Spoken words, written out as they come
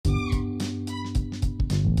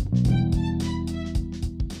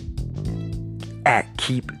at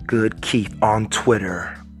Keep Good Keith on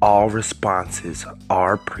Twitter. All responses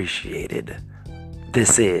are appreciated.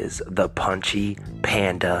 This is the Punchy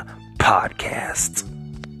Panda Podcast.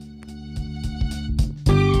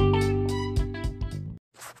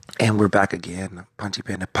 And we're back again, Punchy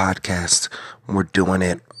Panda Podcast. We're doing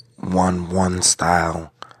it 1-1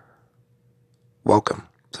 style. Welcome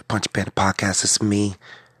to the Punchy Panda Podcast. It's me,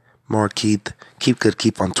 More Keith. Keep Good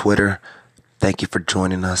Keith on Twitter. Thank you for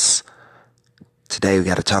joining us. Today we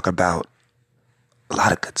got to talk about a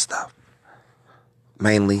lot of good stuff.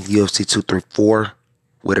 Mainly UFC 234,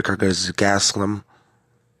 Whittaker versus Gastelum.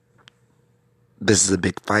 This is a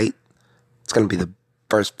big fight. It's going to be the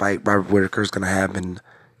first fight Robert Whittaker is going to have in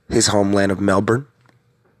his homeland of Melbourne.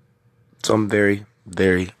 So I'm very,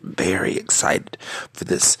 very, very excited for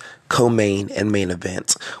this co-main and main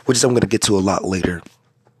event, which I'm going to get to a lot later.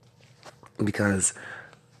 Because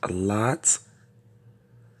a lot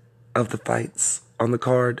of the fights on the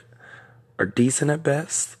card are decent at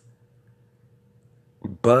best,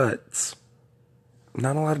 but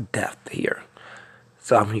not a lot of depth here.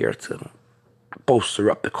 So I'm here to bolster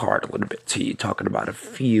up the card a little bit to you, talking about a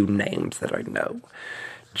few names that I know.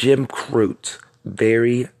 Jim Crute,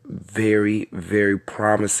 very, very, very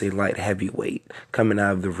promising light heavyweight coming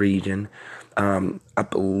out of the region. I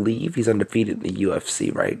believe he's undefeated in the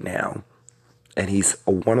UFC right now. And he's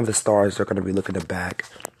one of the stars they're going to be looking to back,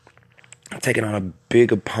 taking on a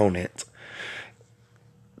big opponent.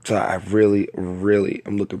 So I really, really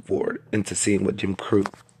am looking forward into seeing what Jim Crute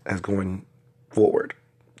has going forward.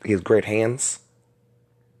 He has great hands.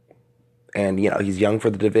 And, he's young for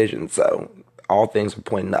the division, so all things are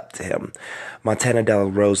pointing up to him. Montana De La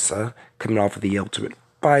Rosa, coming off of the Ultimate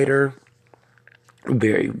Fighter.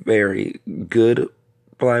 Very, very good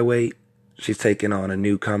flyweight. She's taking on a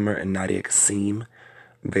newcomer in Nadia Kassim.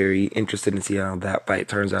 Very interested to see how that fight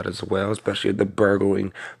turns out as well, especially the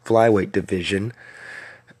burgeoning flyweight division.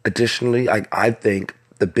 Additionally, I think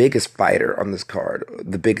the biggest fighter on this card,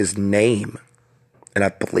 the biggest name, and I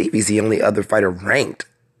believe he's the only other fighter ranked,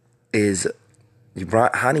 is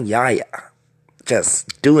Hani Yahya.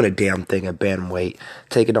 Just doing a damn thing at bantamweight,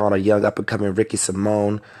 taking on a young up-and-coming Ricky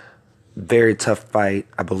Simón. Very tough fight.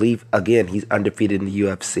 I believe, again, he's undefeated in the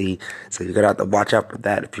UFC, so you're going to have to watch out for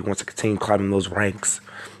that if he wants to continue climbing those ranks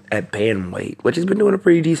at bantamweight, which he's been doing a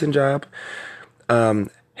pretty decent job.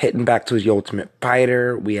 Hitting back to his Ultimate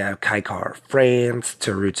Fighter, we have Kai Kara-France,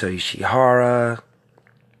 Teruto Ishihara.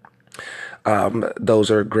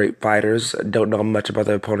 Those are great fighters. Don't know much about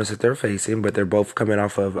the opponents that they're facing, but they're both coming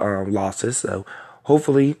off of losses, so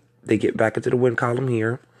hopefully they get back into the win column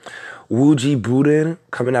here. Wu Jibuden,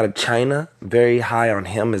 coming out of China, very high on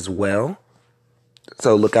him as well.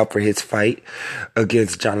 So look out for his fight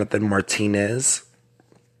against Jonathan Martinez.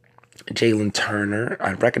 Jalen Turner,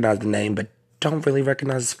 I recognize the name, but don't really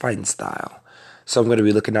recognize his fighting style. So I'm going to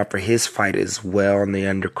be looking out for his fight as well on the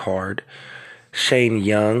undercard. Shane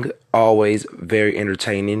Young, always very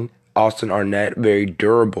entertaining. Austin Arnett, very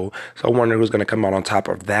durable. So I wonder who's going to come out on top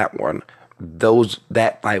of that one.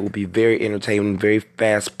 That fight will be very entertaining, very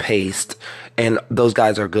fast-paced, and those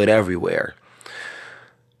guys are good everywhere.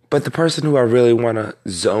 But the person who I really want to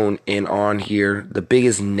zone in on here, the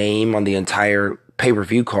biggest name on the entire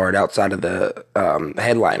pay-per-view card outside of the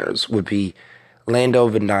headliners, would be Lando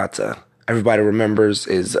Vannata. Everybody remembers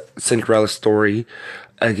his Cinderella story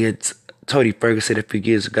against Tony Ferguson a few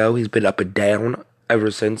years ago. He's been up and down ever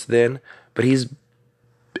since then, but he's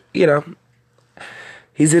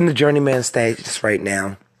in the journeyman stages right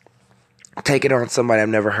now, taking on somebody I've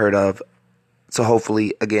never heard of. So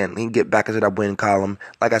hopefully, again, he can get back into that win column.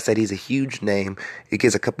 Like I said, he's a huge name. He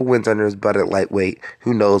gets a couple wins under his belt at lightweight.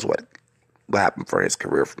 Who knows what will happen for his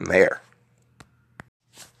career from there.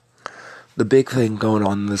 The big thing going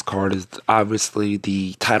on in this card is obviously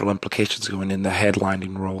the title implications going in the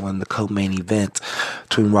headlining role in the co-main event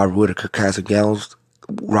between Robert Whittaker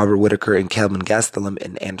and Kelvin Gastelum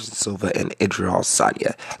and Anderson Silva and Israel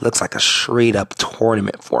Adesanya. Looks like a straight up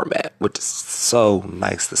tournament format, which is so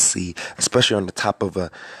nice to see, especially on the top of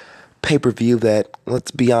a pay-per-view that,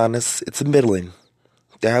 let's be honest, it's a middling.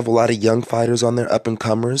 They have a lot of young fighters on there,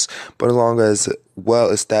 up-and-comers, but along as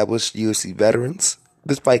well-established UFC veterans,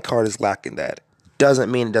 this fight card is lacking that.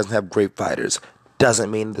 Doesn't mean it doesn't have great fighters. Doesn't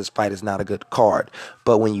mean this fight is not a good card.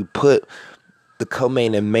 But when you put the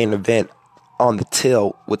co-main and main event on the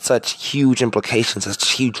till with such huge implications, such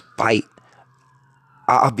a huge fight,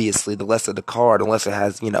 obviously the less of the card, unless it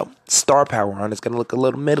has, star power on, it's going to look a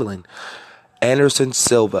little middling. Anderson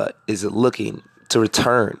Silva is looking to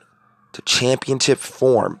return to championship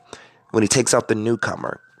form when he takes out the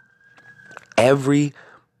newcomer.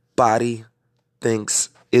 Everybody thinks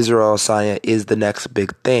Israel Adesanya is the next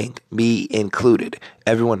big thing, me included.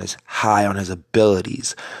 Everyone is high on his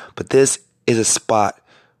abilities, but this is a spot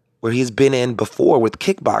where he's been in before with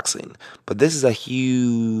kickboxing, but this is a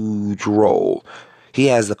huge role. He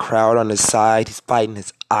has the crowd on his side. He's fighting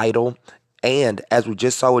his idol. And as we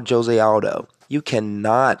just saw with Jose Aldo, you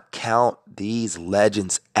cannot count these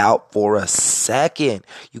legends out for a second.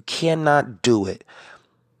 You cannot do it.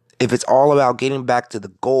 If it's all about getting back to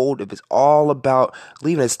the gold, if it's all about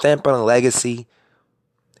leaving a stamp on a legacy,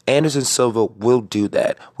 Anderson Silva will do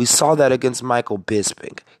that. We saw that against Michael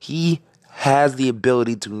Bisping. He has the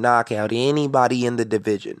ability to knock out anybody in the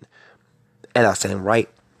division. And I'm saying, right,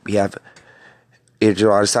 we have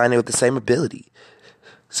Israel Adesanya with the same ability.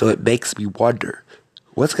 So it makes me wonder,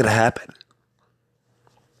 what's going to happen?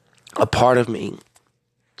 A part of me,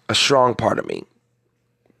 a strong part of me,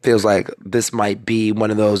 feels like this might be one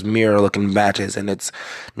of those mirror-looking matches, and it's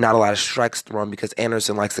not a lot of strikes thrown because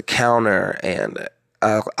Anderson likes to counter, and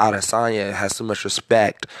Adesanya has so much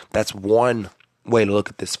respect. That's one way to look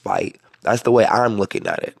at this fight. That's the way I'm looking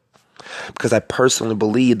at it. Because I personally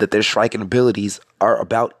believe that their striking abilities are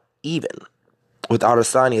about even, with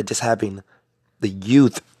Adesanya just having the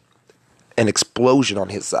youth and explosion on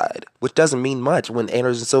his side, which doesn't mean much when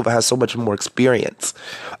Anderson Silva has so much more experience,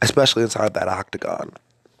 especially inside that octagon.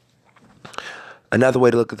 Another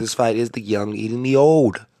way to look at this fight is the young eating the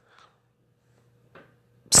old.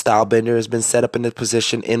 Stylebender has been set up in this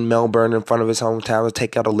position in Melbourne in front of his hometown to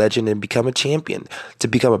take out a legend and become a champion, to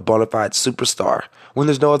become a bona fide superstar when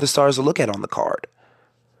there's no other stars to look at on the card.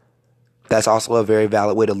 That's also a very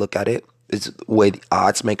valid way to look at it. It's the way the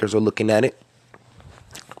odds makers are looking at it.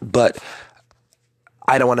 But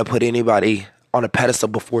I don't want to put anybody on a pedestal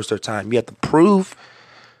before it's their time. You have to prove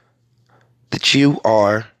that you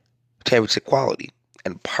are championship quality.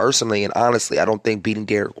 And personally and honestly, I don't think beating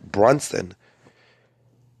Derek Brunson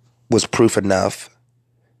was proof enough,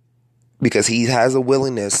 because he has a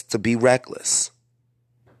willingness to be reckless.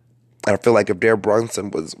 And I feel like if Derek Brunson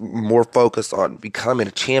was more focused on becoming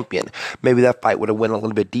a champion, maybe that fight would have went a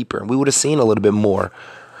little bit deeper and we would have seen a little bit more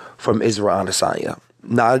from Israel Adesanya.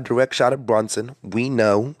 Not a direct shot at Brunson. We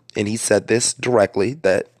know, and he said this directly,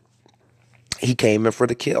 that he came in for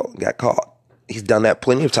the kill, got caught. He's done that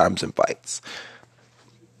plenty of times in fights.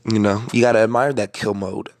 You know, you got to admire that kill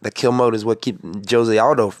mode. That kill mode is what keeps Jose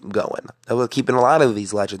Aldo going. That's what keeping a lot of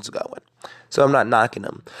these legends going. So I'm not knocking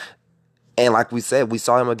him. And like we said, we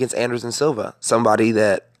saw him against Anderson Silva, somebody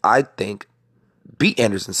that I think beat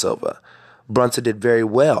Anderson Silva. Brunson did very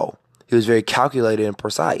well. He was very calculated and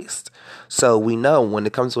precise. So we know when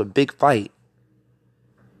it comes to a big fight,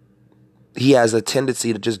 he has a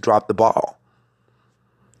tendency to just drop the ball.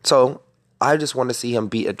 So I just want to see him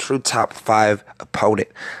beat a true top 5 opponent,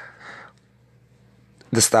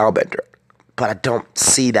 the Stylebender. But I don't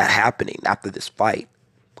see that happening after this fight.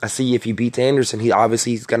 I see if he beats Anderson,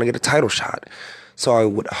 he's going to get a title shot. So I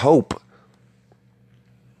would hope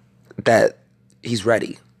that he's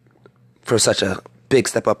ready for such a big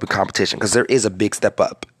step up in competition, because there is a big step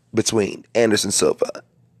up between Anderson Silva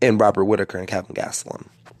and Robert Whittaker and Kelvin Gastelum.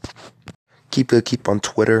 Keep on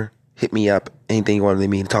Twitter. Hit me up. Anything you want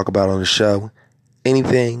me to talk about on the show.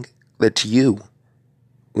 Anything that you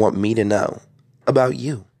want me to know about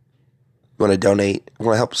you. You want to donate? You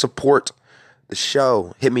want to help support the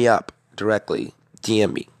show? Hit me up directly.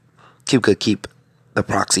 DM me. Keep the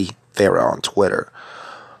proxy Pharaoh on Twitter.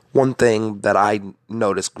 One thing that I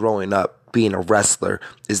noticed growing up being a wrestler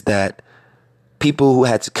is that people who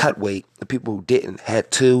had to cut weight, the people who didn't, had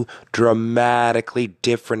two dramatically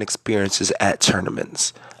different experiences at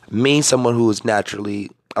tournaments. Me, someone who was naturally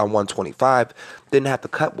on 125, didn't have to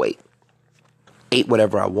cut weight. Ate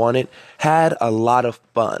whatever I wanted, had a lot of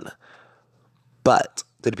fun. But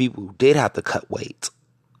to the people who did have to cut weight,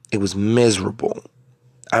 it was miserable.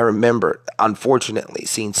 I remember, unfortunately,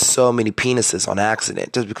 seeing so many penises on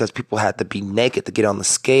accident just because people had to be naked to get on the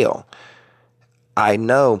scale. I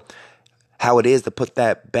know how it is to put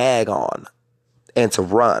that bag on and to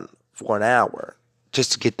run for an hour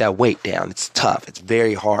just to get that weight down. It's tough. It's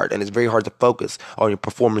very hard. And it's very hard to focus on your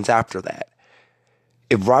performance after that.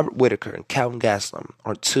 If Robert Whittaker and Kelvin Gastelum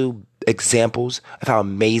are two examples of how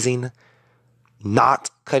amazing not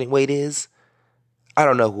cutting weight is, I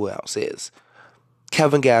don't know who else is.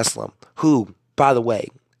 Kelvin Gastelum, who, by the way,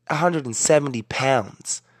 170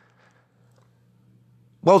 pounds,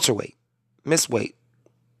 welterweight, missweight,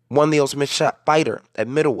 won the Ultimate Fighter at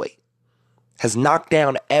middleweight, has knocked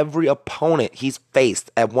down every opponent he's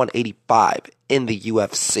faced at 185 in the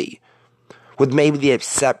UFC, with maybe the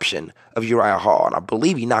exception of Uriah Hall, and I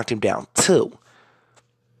believe he knocked him down too.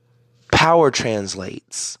 Power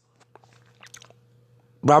translates.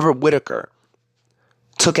 Robert Whittaker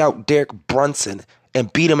took out Derek Brunson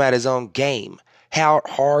and beat him at his own game.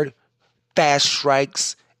 Hard, fast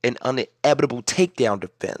strikes, and inevitable takedown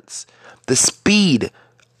defense. The speed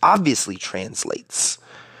obviously translates.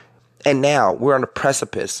 And now we're on the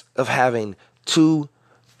precipice of having two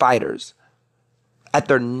fighters at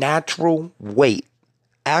their natural weight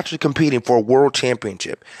actually competing for a world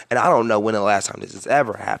championship. And I don't know when the last time this has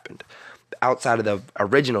ever happened outside of the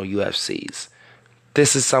original UFCs.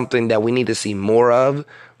 This is something that we need to see more of.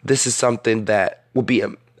 This is something that would be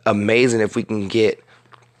amazing if we can get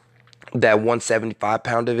that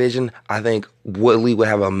 175-pound division. I think Woodley would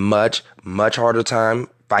have a much, much harder time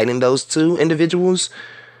fighting those two individuals.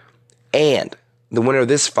 And the winner of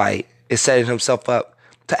this fight is setting himself up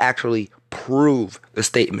to actually prove the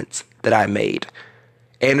statements that I made.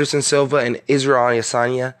 Anderson Silva and Israel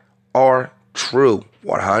Adesanya are true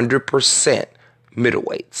 100%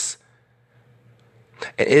 middleweights.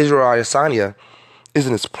 And Israel Adesanya is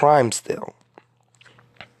in his prime still.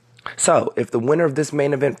 So, if the winner of this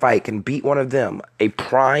main event fight can beat one of them, a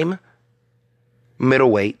prime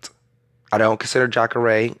middleweight, I don't consider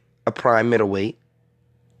Jacare a prime middleweight,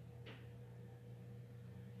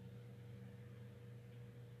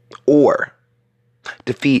 or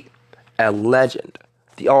defeat a legend,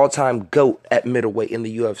 the all-time GOAT at middleweight in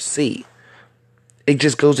the UFC, it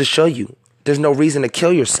just goes to show you there's no reason to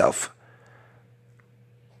kill yourself.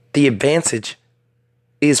 The advantage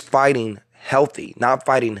is fighting healthy, not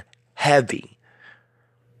fighting heavy.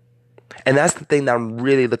 And that's the thing that I'm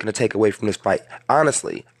really looking to take away from this fight.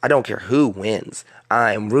 Honestly, I don't care who wins.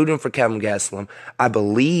 I am rooting for Kelvin Gastelum. I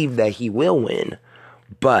believe that he will win.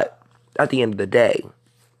 But at the end of the day,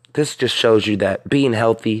 this just shows you that being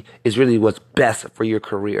healthy is really what's best for your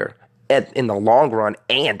career in the long run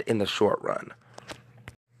and in the short run.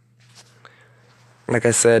 Like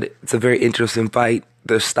I said, it's a very interesting fight.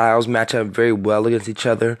 Their styles match up very well against each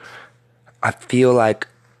other. I feel like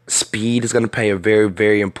speed is going to play a very,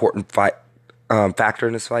 very important factor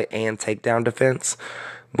in this fight, and takedown defense.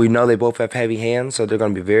 We know they both have heavy hands, so they're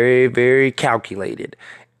going to be very, very calculated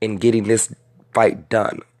in getting this fight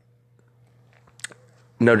done.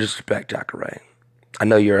 No disrespect, Jacare. I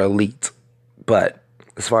know you're elite, but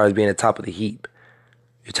as far as being at the top of the heap,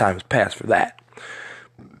 your time has passed for that.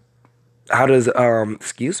 How does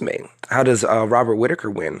Robert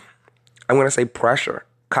Whittaker win? I'm going to say pressure,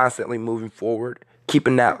 constantly moving forward,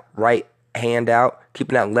 keeping that right hand out,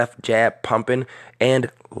 keeping that left jab pumping, and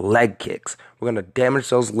leg kicks. We're going to damage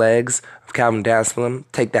those legs of Kelvin Gastelum,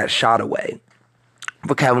 take that shot away.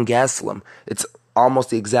 For Kelvin Gastelum, it's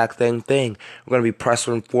almost the exact same thing. We're going to be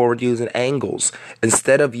pressing forward using angles.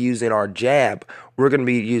 Instead of using our jab, we're going to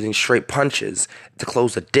be using straight punches to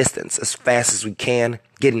close the distance as fast as we can,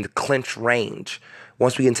 getting the clinch range.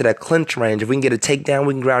 Once we get into that clinch range, if we can get a takedown,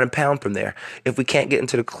 we can ground and pound from there. If we can't get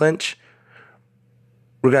into the clinch,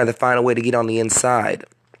 we're going to have to find a way to get on the inside.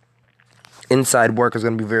 Inside work is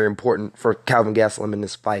going to be very important for Kelvin Gastelum in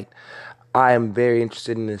this fight. I am very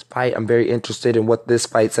interested in this fight. I'm very interested in what this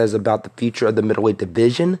fight says about the future of the middleweight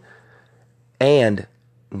division, and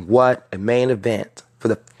what a main event for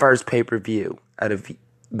the first pay-per-view out of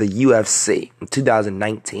the UFC in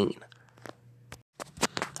 2019.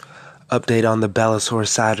 Update on the Bellator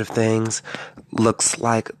side of things. Looks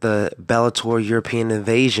like the Bellator European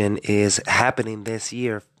invasion is happening this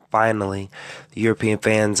year, finally. The European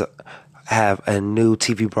fans have a new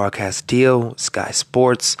TV broadcast deal, Sky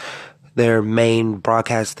Sports, their main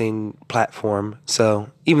broadcasting platform. So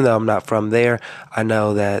even though I'm not from there, I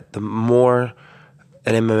know that the more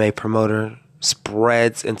an MMA promoter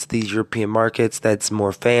spreads into these European markets, that's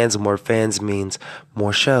more fans, and more fans means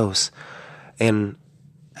more shows. And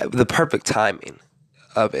the perfect timing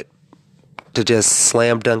of it to just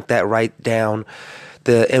slam dunk that right down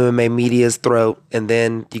the MMA media's throat, and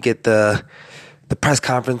then you get the press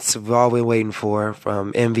conference we've all been waiting for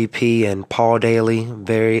from MVP and Paul Daly.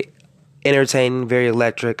 Very entertaining, very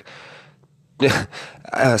electric.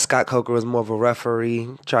 Scott Coker was more of a referee,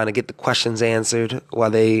 trying to get the questions answered while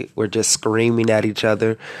they were just screaming at each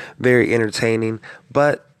other. Very entertaining.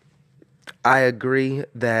 But I agree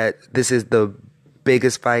that this is the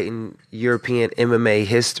biggest fight in European MMA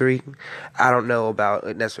history. I don't know about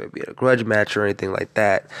it necessarily being a grudge match or anything like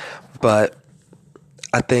that, but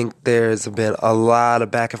I think there's been a lot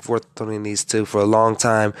of back and forth between these two for a long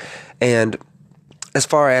time. And as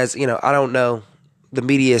far as, I don't know, the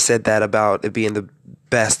media said that about it being the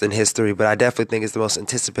best in history, but I definitely think it's the most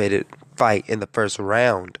anticipated fight in the first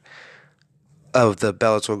round of the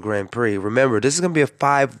Bellator Grand Prix. Remember, this is going to be a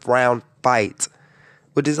 5-round fight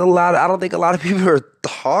which is a lot. I don't think a lot of people are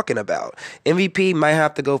talking about. MVP might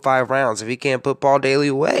have to go 5 rounds if he can't put Paul Daly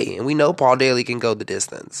away. And we know Paul Daly can go the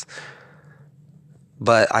distance.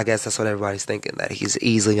 But I guess that's what everybody's thinking, that he's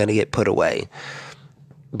easily going to get put away.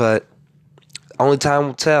 But only time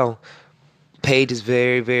will tell. Page is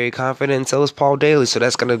very, very confident, and so is Paul Daly. So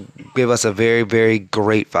that's going to give us a very, very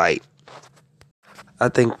great fight. I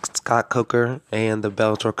think Scott Coker and the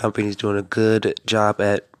Bellator company is doing a good job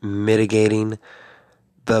at mitigating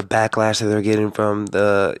the backlash that they're getting from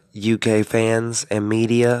the UK fans and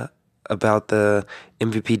media about the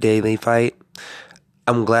MVP Daly fight.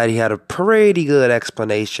 I'm glad he had a pretty good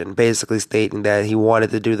explanation, basically stating that he wanted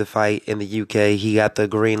to do the fight in the UK. He got the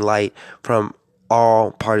green light from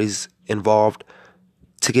all parties involved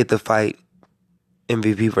to get the fight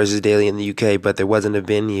MVP versus Daly in the UK, but there wasn't a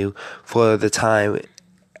venue for the time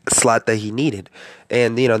slot that he needed.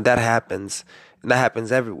 And, that happens. And that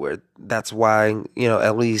happens everywhere. That's why,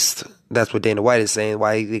 at least that's what Dana White is saying,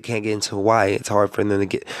 why they can't get into Hawaii. It's hard for them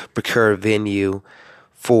to procure a venue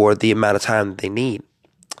for the amount of time that they need.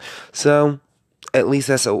 So, at least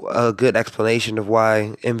that's a good explanation of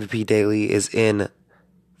why MVP Daly is in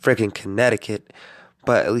freaking Connecticut.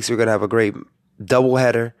 But at least we're going to have a great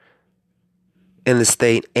doubleheader in the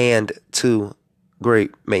state and 2 great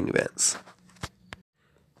main events.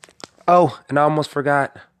 Oh, and I almost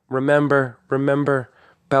forgot. Remember,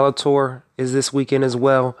 Bellator is this weekend as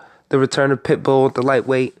well. The return of Pitbull, the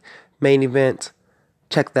lightweight main event.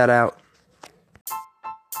 Check that out.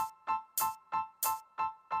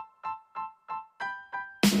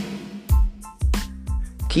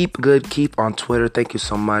 Keep good, keep on Twitter. Thank you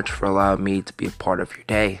so much for allowing me to be a part of your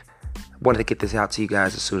day. I wanted to get this out to you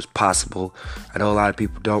guys as soon as possible. I know a lot of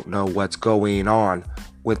people don't know what's going on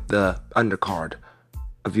with the undercard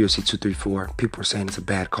of UFC 234. People are saying it's a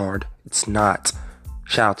bad card. It's not.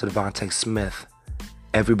 Shout out to Devontae Smith.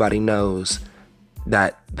 Everybody knows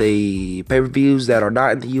that the pay-per-views that are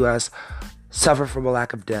not in the U.S. suffer from a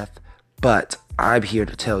lack of depth. But I'm here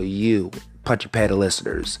to tell you, Punchy Panda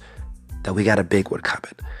listeners, that we got a big one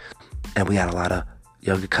coming. And we got a lot of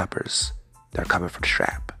younger cuppers that are coming for the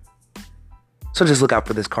strap. So just look out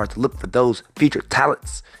for this card to look for those future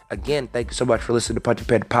talents. Again, thank you so much for listening to Punchy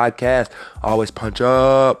Panda Podcast. Always punch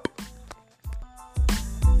up.